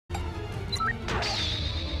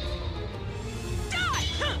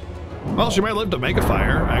Well, she might live to make a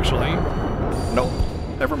fire, actually. Nope,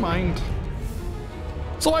 never mind.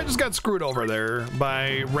 So I just got screwed over there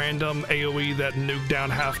by random AoE that nuked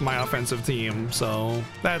down half my offensive team. So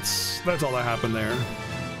that's all that happened there.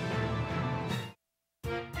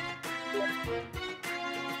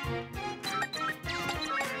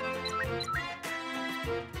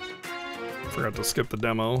 Forgot to skip the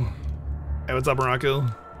demo. Hey, what's up, Morocco?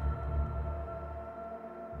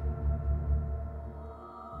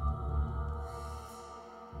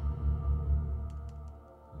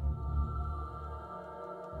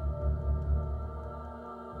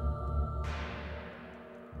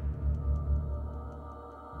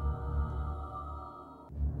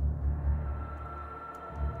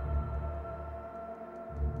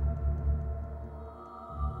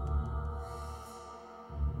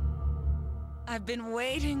 I've been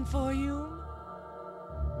waiting for you.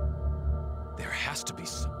 There has to be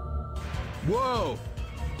some. Whoa!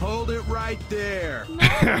 Hold it right there. No.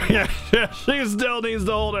 Yeah, she still needs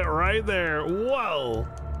to hold it right there. Whoa.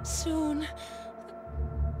 Soon.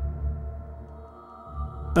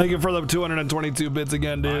 Thank you for the 222 bits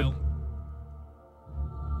again, dude.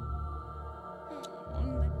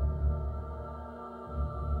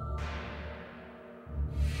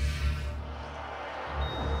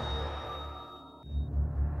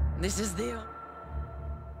 This is the...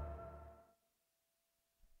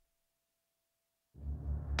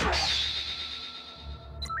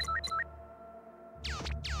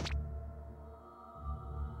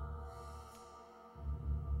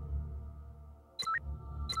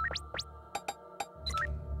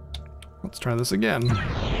 Let's try this again.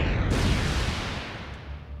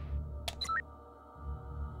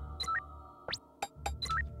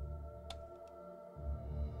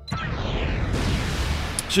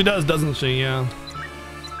 She does, doesn't she? Yeah.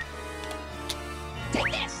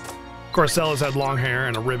 Take this. Of course, Cella's had long hair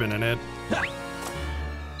and a ribbon in it. Here.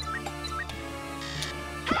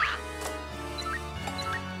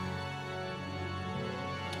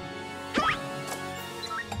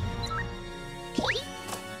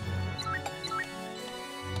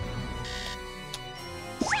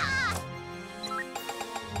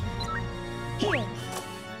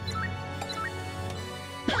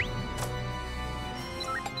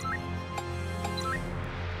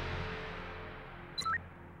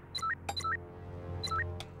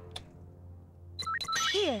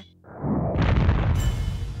 Here.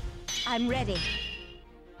 I'm ready.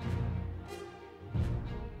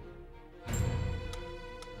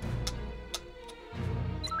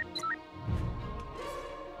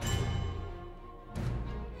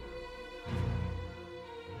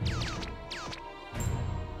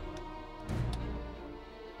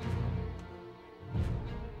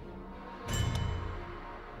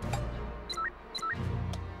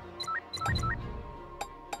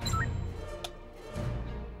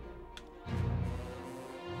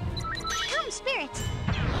 Come, spirit.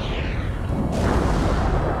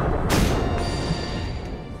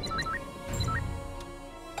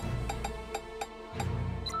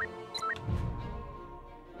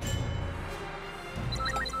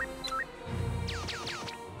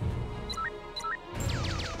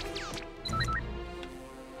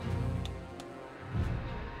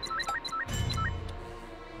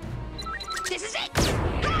 This is it.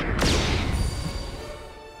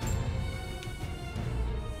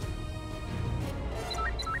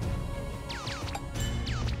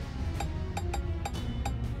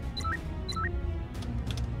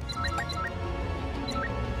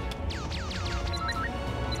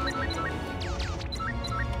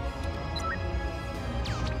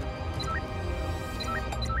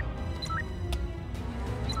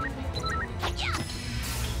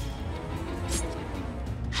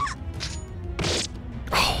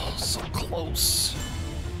 Oh, so close.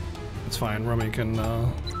 It's fine. Rummy can.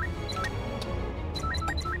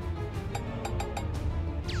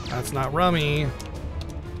 That's not Rummy.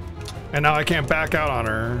 And now I can't back out on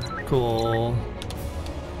her. Cool.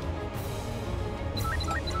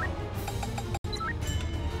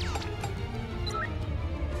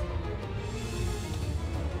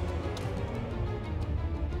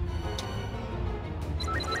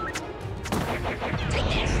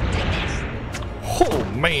 Oh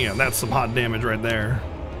man, that's some hot damage right there.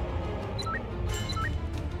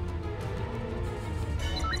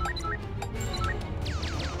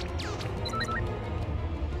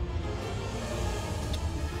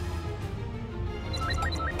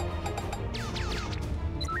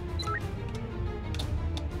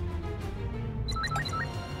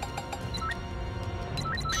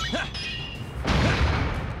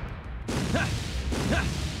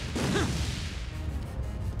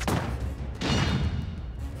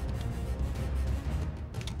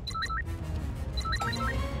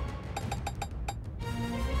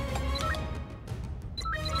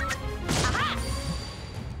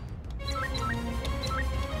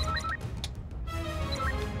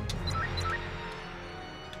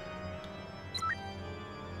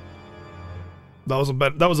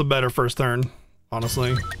 that was a better first turn,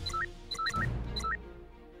 honestly.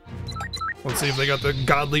 Let's see if they got the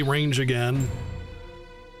godly range again.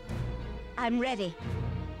 I'm ready.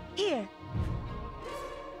 Here.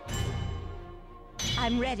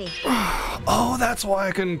 I'm ready. Oh, that's why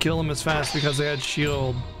I couldn't kill him as fast, because they had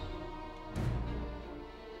shield.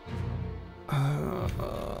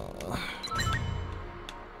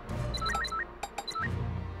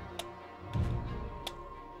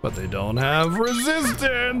 But they don't have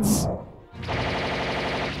resistance.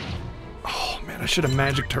 Oh man, I should have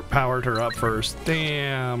magic powered her up first.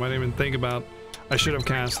 Damn, I didn't even think about. I should have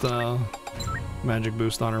cast magic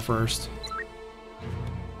boost on her first.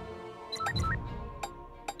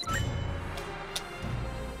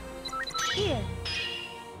 Here.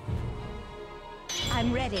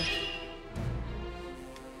 I'm ready.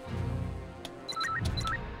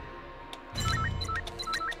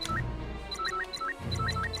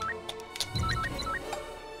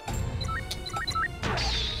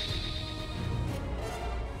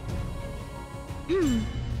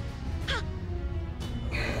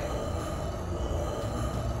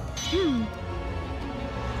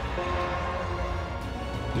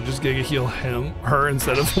 You just Giga heal her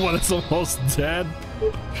instead of the one that's almost dead.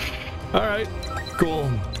 All right,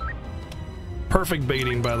 cool. Perfect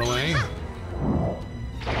baiting, by the way.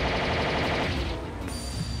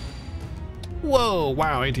 Whoa!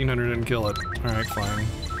 Wow, 1800 didn't kill it. All right, fine.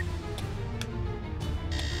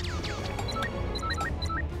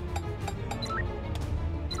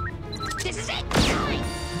 This is it.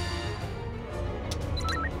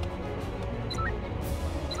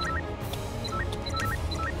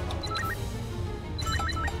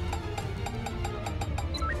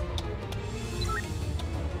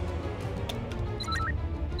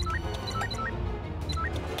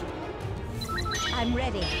 I'm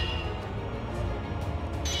ready.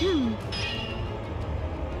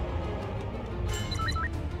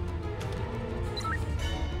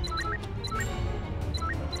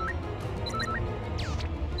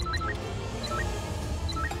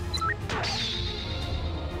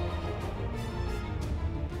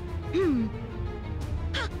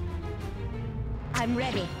 I'm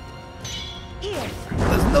ready. Here.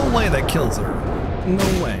 There's no way that kills her.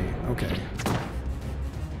 No way. Okay.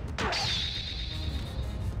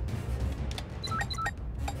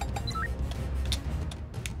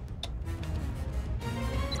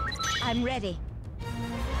 I'm ready.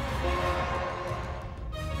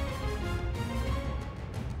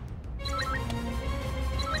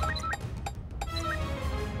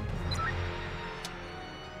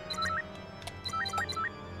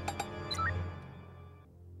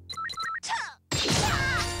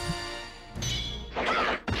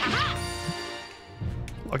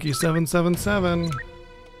 Lucky 777.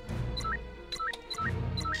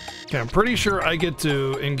 Okay, I'm pretty sure I get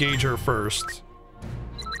to engage her first.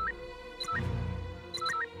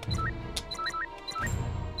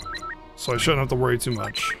 So I shouldn't have to worry too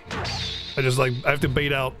much. I have to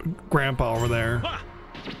bait out Grandpa over there.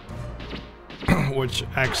 Which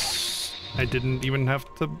acts, I didn't even have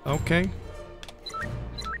to, okay.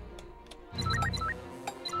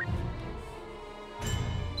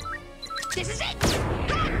 This is it.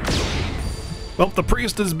 Well, the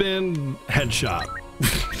priest has been headshot.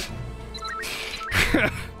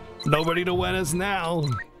 Nobody to win us now.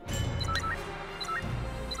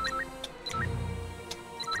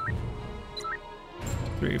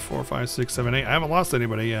 Three, 4, 5, 6, 7, 8. I haven't lost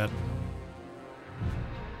anybody yet.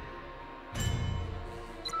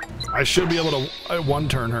 I should be able to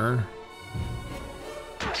one-turn her.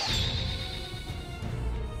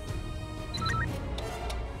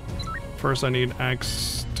 First, I need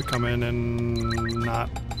X to come in and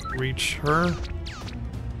not reach her.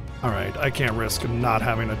 Alright, I can't risk not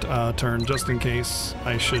having a turn just in case.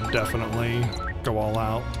 I should definitely go all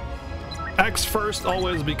out. X first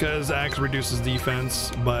always, because X reduces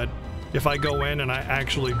defense, but if I go in and I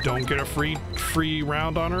actually don't get a free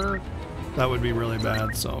round on her, that would be really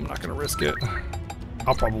bad, so I'm not gonna risk it.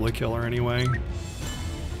 I'll probably kill her anyway.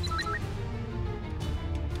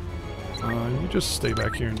 You just stay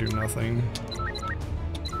back here and do nothing.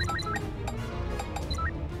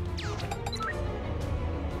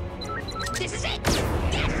 This is it.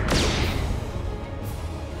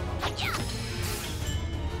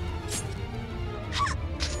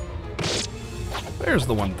 There's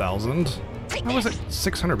the 1,000. How was it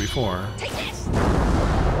 600 before? Take this.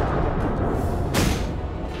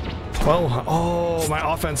 1200. Oh,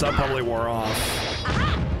 my offense up probably wore off.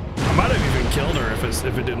 I might have even killed her if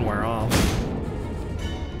it didn't wear off.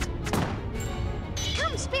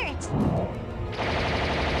 Come, spirits.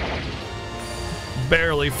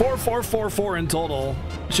 Barely. 4444 in total.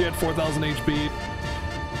 She had 4,000 HP.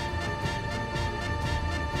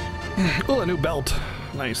 Oh, a new belt.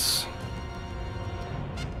 Nice.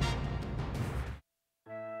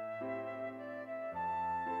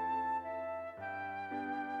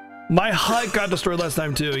 My hut got destroyed last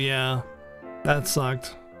time too, yeah. That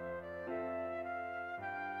sucked.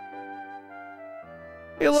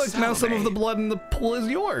 Hey look, now some of the blood in the pool is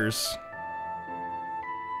yours.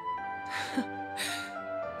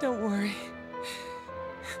 Don't worry.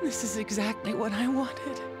 This is exactly what I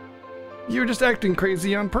wanted. You were just acting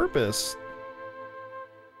crazy on purpose.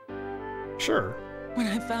 Sure. When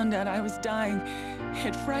I found out I was dying,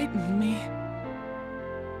 it frightened me.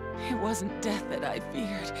 It wasn't death that I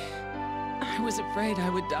feared. I was afraid I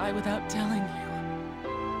would die without telling you.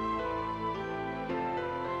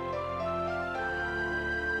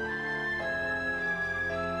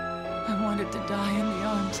 I wanted to die in the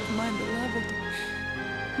arms of my beloved.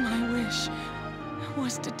 My wish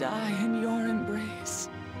was to die in your embrace.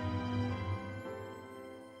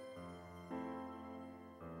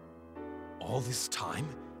 All this time,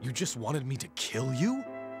 you just wanted me to kill you?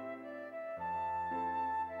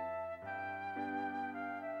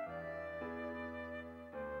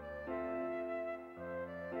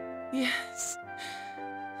 Yes,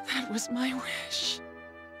 that was my wish.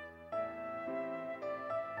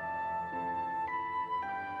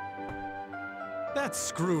 That's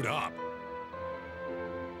screwed up.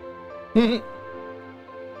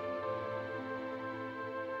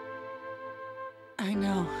 I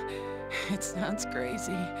know, it sounds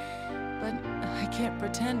crazy, but I can't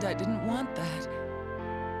pretend I didn't want that.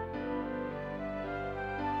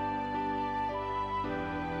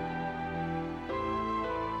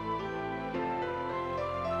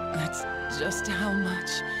 That's just how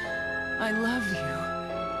much I love you.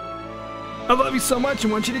 I love you so much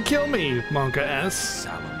and want you to kill me, Monka S.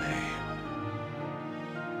 Salome.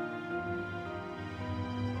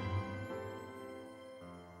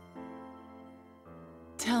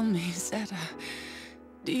 Tell me, Zeta,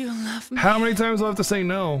 do you love me? How many times do I have to say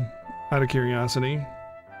no? Out of curiosity.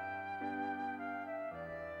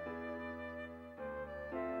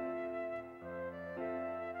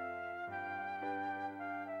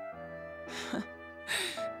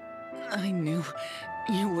 I knew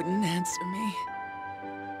you wouldn't answer me.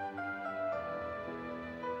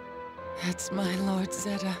 That's my Lord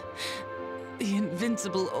Zeta, the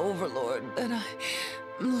invincible overlord that I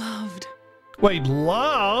loved. Wait,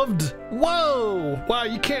 loved? Whoa! Wow,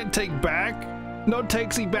 you can't take back. No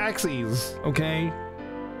takesy backsies, okay?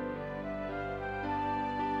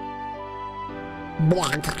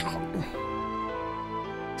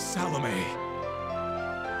 Salome.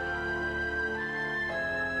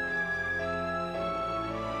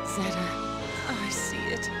 Zeta, I see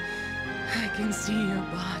it. I can see your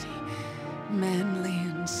body, manly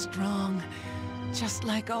and strong, just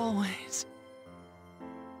like always.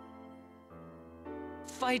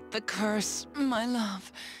 Fight the curse, my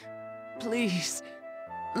love. Please,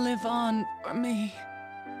 live on for me.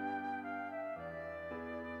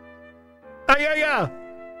 Ah, yeah.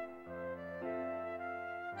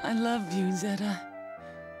 I love you, Zeta.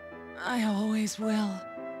 I always will.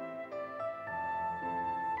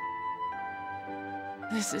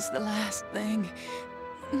 This is the last thing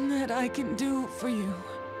that I can do for you.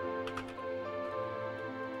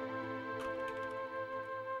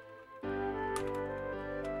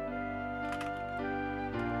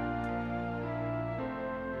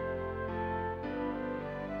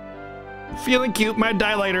 Feeling cute, my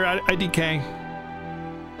dilator IDK.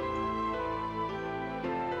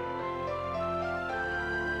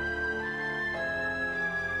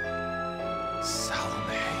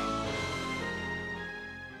 Salome.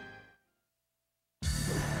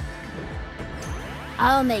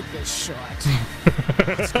 I'll make this short.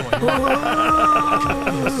 What's going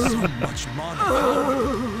on? So much mana.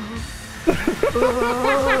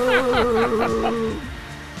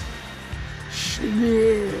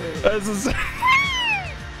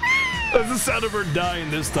 That's the sound of her dying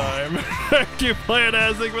this time. Keep playing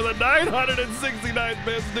Azig with a 969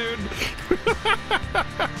 bits, dude.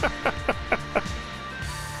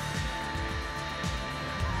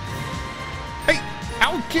 Hey,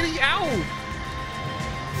 ow, kitty, ow!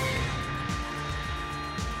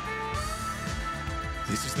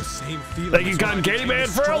 This is the same feeling. Thank you, as when I Cotton Candy became Man,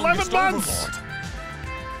 the for 11 strongest months!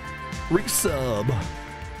 overlord. Resub.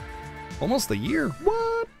 Almost a year.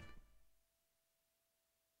 What?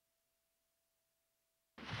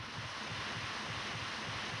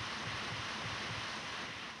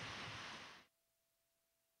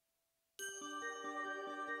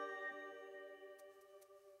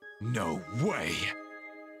 No way.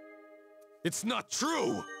 It's not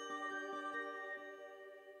true!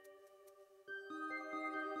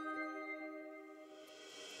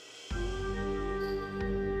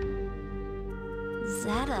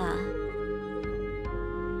 Zeta.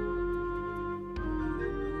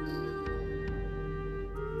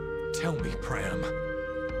 Tell me, Pram.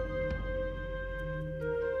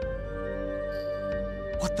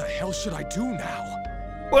 What the hell should I do now?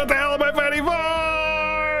 What the hell am I fighting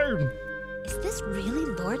for? Is this really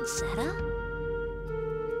Lord Zeta?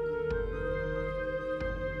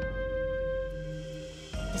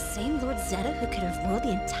 The same Lord Zeta who could have ruled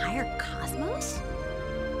the entire cosmos?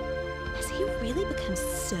 Has he really become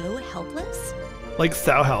so helpless? Like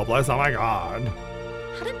so helpless, oh my god.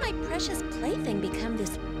 How did my precious plaything become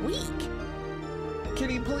this weak?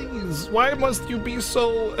 Kitty, please. Why must you be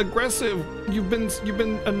so aggressive? You've been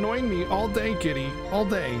annoying me all day, Kitty. All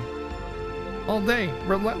day. All day.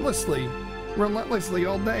 Relentlessly. Relentlessly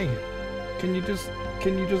all day. Can you just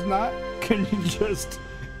not? Can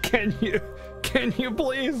you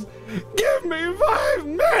please give me 5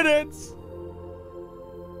 minutes?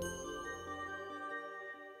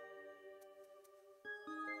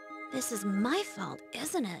 This is my fault,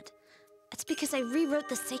 isn't it? It's because I rewrote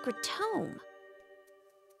the sacred tome.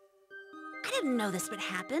 I didn't know this would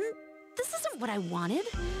happen. This isn't what I wanted.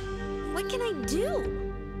 What can I do?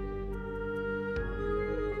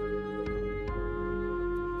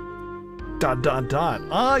 Dot dot dot.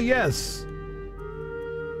 Ah yes.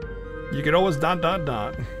 You can always dot dot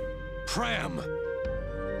dot. Pram!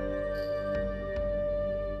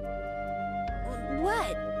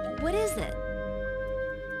 What? What is it?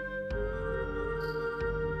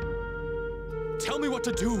 Tell me what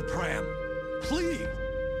to do, Pram. Please!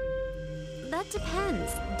 That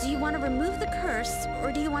depends. Do you want to remove the curse,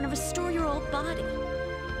 or do you want to restore your old body?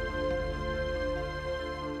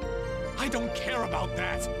 I don't care about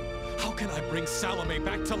that! How can I bring Salome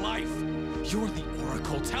back to life? You're the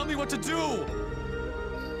Oracle. Tell me what to do!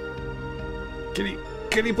 Kitty,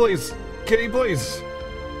 please. Kitty, please.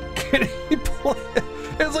 Kitty, please.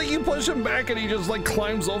 It's like you push him back and he just like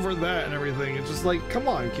climbs over that and everything. It's just like, come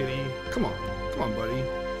on, Kitty. Come on. Come on, buddy.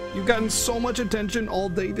 You've gotten so much attention all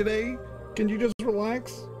day today. Can you just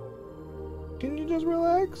relax? Can you just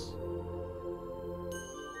relax?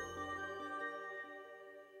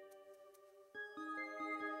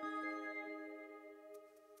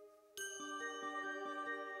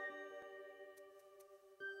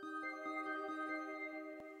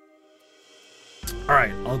 All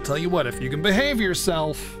right, I'll tell you what, if you can behave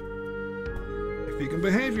yourself,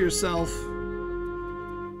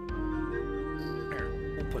 there,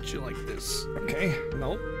 we'll put you like this, okay?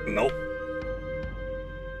 Nope, nope.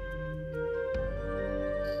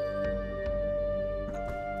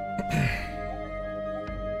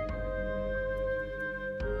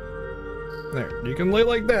 There, you can lay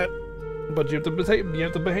like that, but you have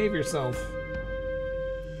to behave yourself.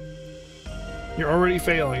 You're already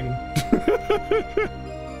failing.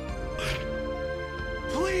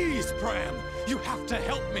 Please, Pram! You have to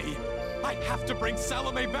help me! I have to bring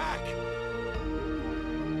Salome back!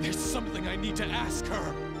 There's something I need to ask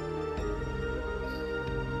her.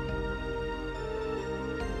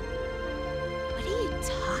 What are you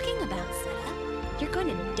talking about, Zeta? You're going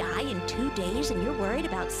to die in 2 days and you're worried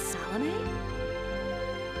about Salome?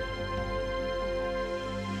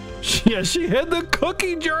 Yeah, she hid the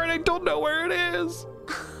cookie jar and I don't know where it is.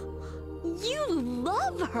 You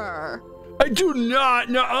love her! I do not.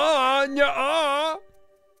 Nuh-uh, nuh-uh.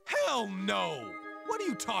 Hell no! What are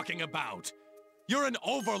you talking about? You're an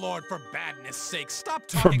overlord for badness' sake. Stop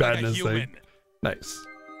talking like a human. Sake. Nice.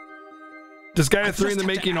 This guy had 3 in the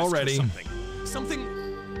making already. Something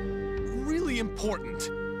really important.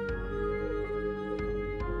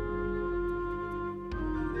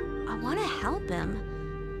 I want to help him.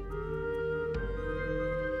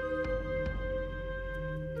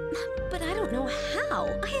 But I don't know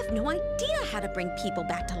how. I have no idea how to bring people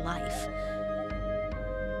back to life.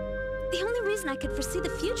 The only reason I could foresee the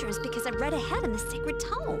future is because I read ahead in the sacred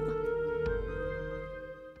tome.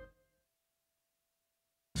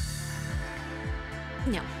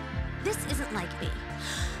 No, this isn't like me.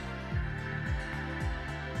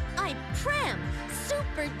 I'm Pram,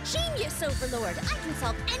 super genius overlord. I can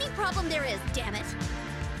solve any problem there is, damn it.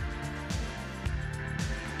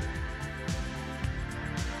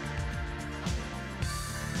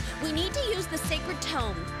 We need to use the sacred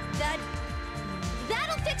tome.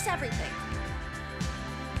 That'll fix everything.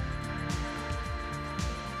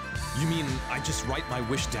 You mean I just write my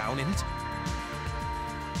wish down in it?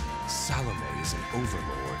 Salome is an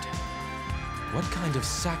overlord. What kind of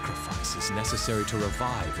sacrifice is necessary to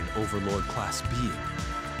revive an overlord class being?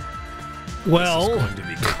 Well, this is going to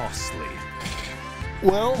be costly.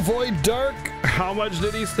 Well, Void Dark, how much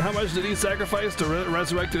did he sacrifice to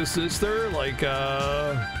resurrect his sister? Like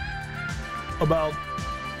about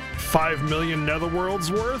 5 million netherworlds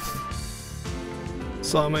worth.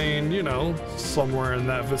 So I mean, you know, somewhere in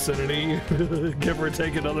that vicinity, give or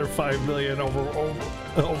take another 5 million over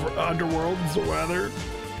underworlds or rather.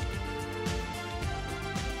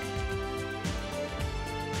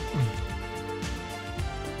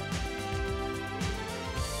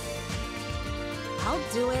 I'll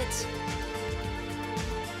do it.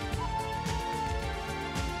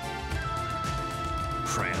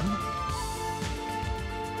 Pram?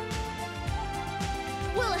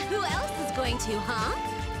 Well, who else is going to, huh?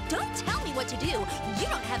 Don't tell me what to do. You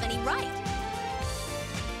don't have any right.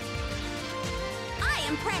 I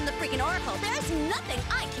am Pram the freaking Oracle. There's nothing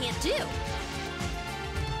I can't do.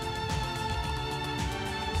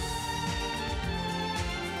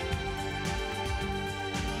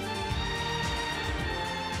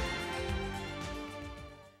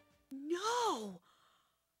 No!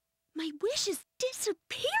 My wish is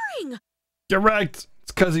disappearing! Correct.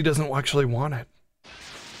 It's because he doesn't actually want it.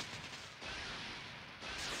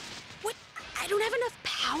 What? I don't have enough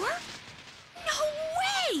power? No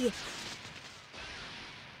way!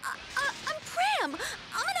 I'm Pram!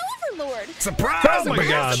 I'm an overlord! Surprise! Oh my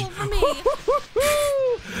God! For me.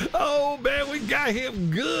 Oh man, we got him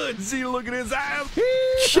good. See, look at his eyes.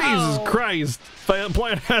 Jesus Christ!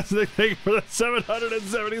 Fantastic thing for the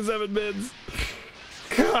 777 bids.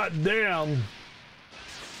 God damn.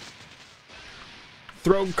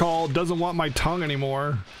 Throat call, doesn't want my tongue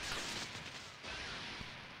anymore.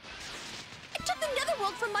 I took the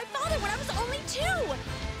netherworld from my father when I was only 2!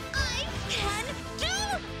 I can do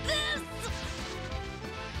this!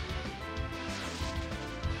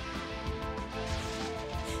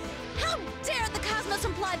 How dare the cosmos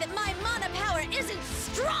imply that my mana power isn't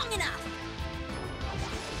strong enough!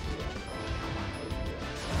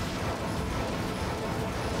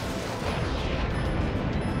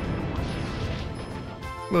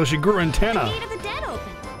 Well, she grew antenna. The gate of the dead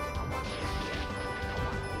opened.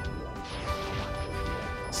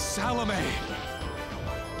 Salome!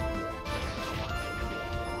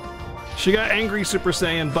 She got angry Super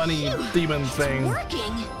Saiyan bunny demon thing. It's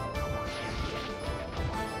working!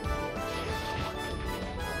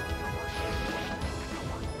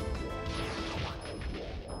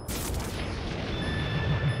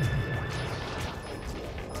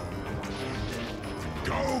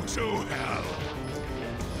 Go to hell!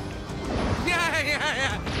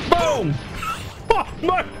 Boom! Oh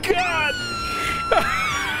my God!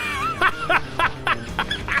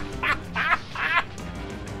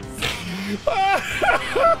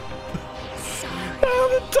 Oh,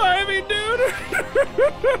 the timing, dude!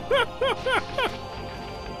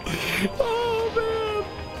 Oh man,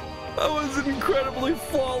 that was incredibly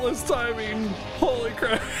flawless timing. Holy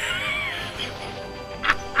crap!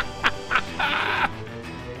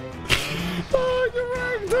 Oh, correct.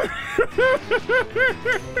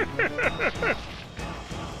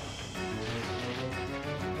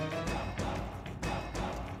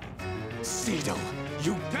 Cedal,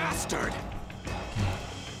 you bastard!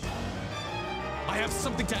 I have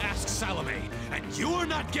something to ask Salome, and you are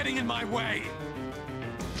not getting in my way!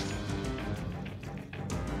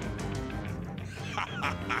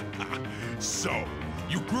 So,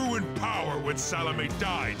 you grew in power when Salome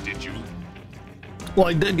died, did you? Well,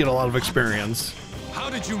 I did get a lot of experience. How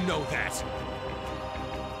did you know that?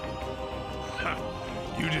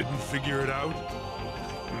 You didn't figure it out?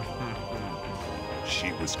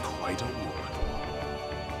 She was quite a woman.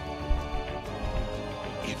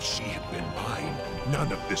 If she had been mine,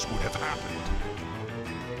 none of this would have happened.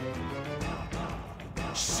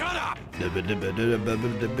 Shut up!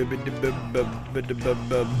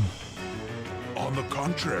 On the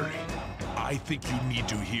contrary, I think you need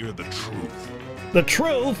to hear the truth. The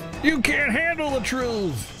truth? You can't handle the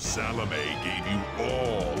truth! Salome gave you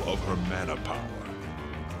all of her mana power.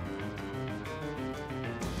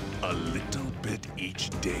 A little bit each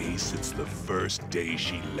day since the first day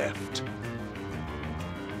she left.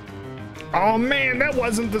 Oh man, that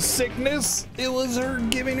wasn't the sickness. It was her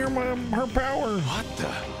giving her her power. What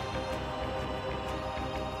the?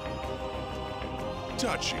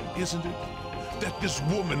 Touching, isn't it? That this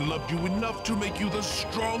woman loved you enough to make you the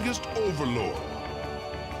strongest overlord.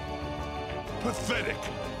 Pathetic.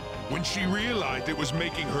 When she realized it was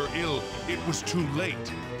making her ill, it was too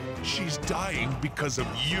late. She's dying because of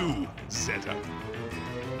you, Zeta.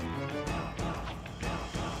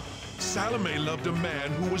 Salome loved a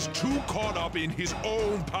man who was too caught up in his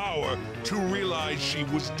own power to realize she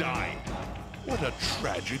was dying. What a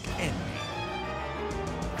tragic ending.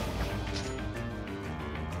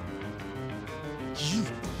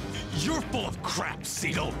 You're full of crap,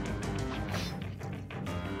 Seagull.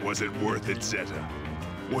 Was it worth it, Zeta?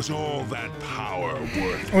 Was all that power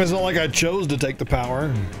worth it? It's not like I chose to take the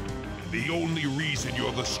power. The only reason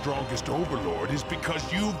you're the strongest overlord is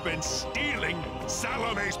because you've been stealing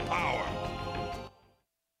Salome's power.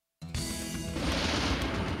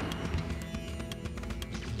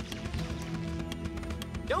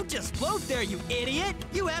 Don't just float there, you idiot!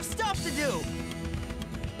 You have stuff to do!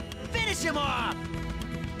 Finish him off!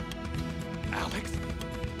 Alex?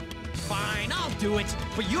 Fine, I'll do it,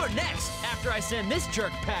 but you're next after I send this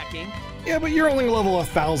jerk packing. Yeah, but you're only level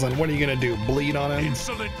 1,000. What are you gonna do? Bleed on him?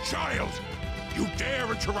 Insolent child! You dare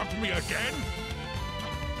interrupt me again?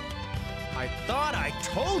 I thought I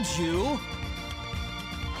told you!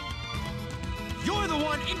 You're the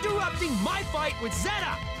one interrupting my fight with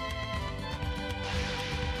Zeta!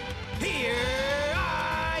 Here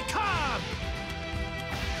I come!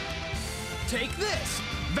 Take this!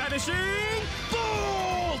 Vanishing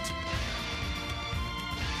Bolt!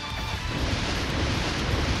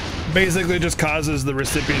 Basically just causes the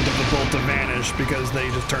recipient of the bolt to vanish because they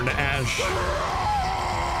just turn to ash.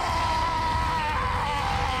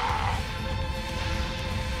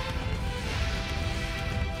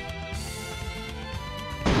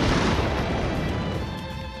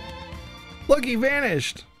 Look, he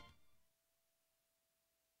vanished.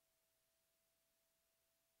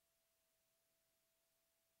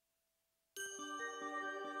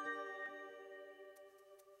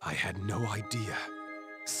 I had no idea.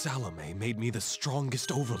 Salome made me the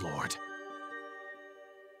strongest overlord.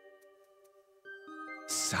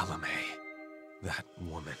 Salome, that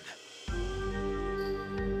woman.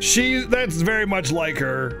 That's very much like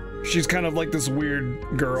her. She's kind of like this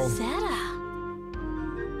weird girl. Zeta.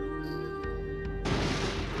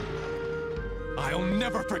 I'll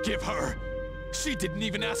never forgive her. She didn't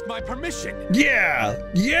even ask my permission.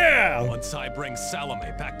 Yeah. Once I bring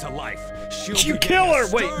Salome back to life, she'll You be kill her.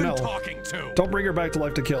 getting a Wait, stern no. talking to. Don't bring her back to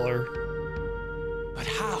life to kill her. But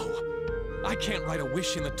how? I can't write a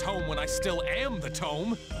wish in the tome when I still am the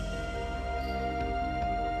tome.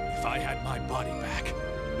 If I had my body back,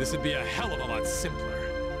 this would be a hell of a lot simpler.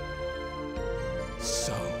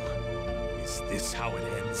 So, is this how it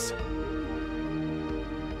ends?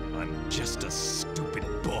 I'm just a stupid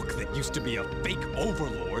book that used to be a fake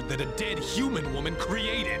overlord that a dead human woman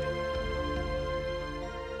created.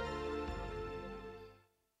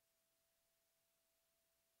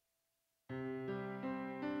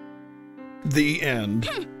 The end.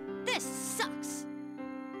 This sucks.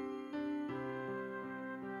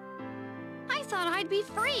 I thought I'd be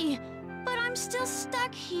free, but I'm still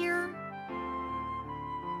stuck here.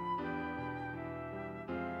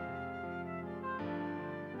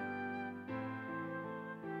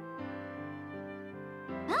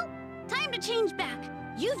 Well, time to change back.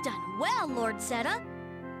 You've done well, Lord Zeta.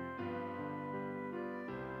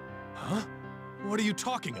 Huh? What are you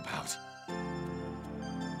talking about?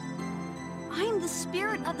 I'm the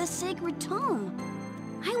spirit of the sacred tome.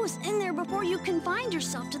 I was in there before you confined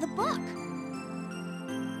yourself to the book.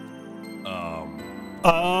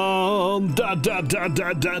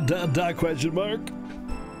 Question mark.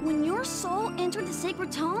 When your soul entered the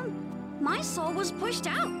sacred tome, my soul was pushed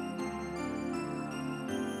out.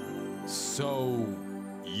 So,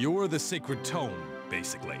 you're the sacred tome,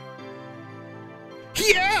 basically.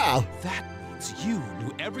 Yeah! That means you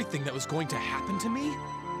knew everything that was going to happen to me?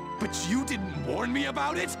 But you didn't warn me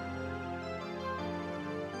about it?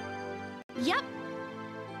 Yep.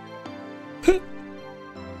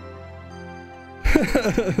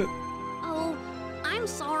 Oh, I'm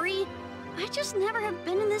sorry. I just never have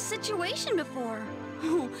been in this situation before.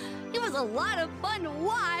 It was a lot of fun to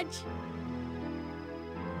watch.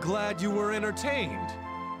 Glad you were entertained.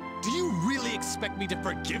 Do you really expect me to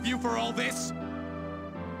forgive you for all this?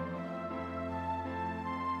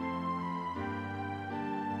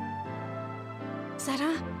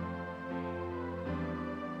 Zeta,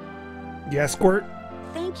 Yeah, Squirt?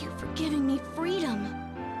 thank you for giving me freedom.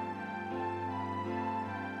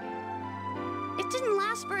 It didn't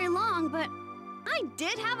last very long, but I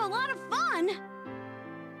did have a lot of fun.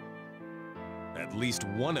 At least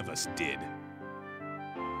one of us did.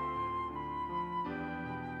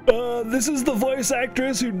 This is the voice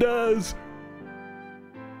actress who does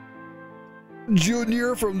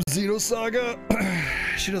Junior from Xenosaga.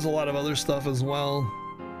 She does a lot of other stuff as well.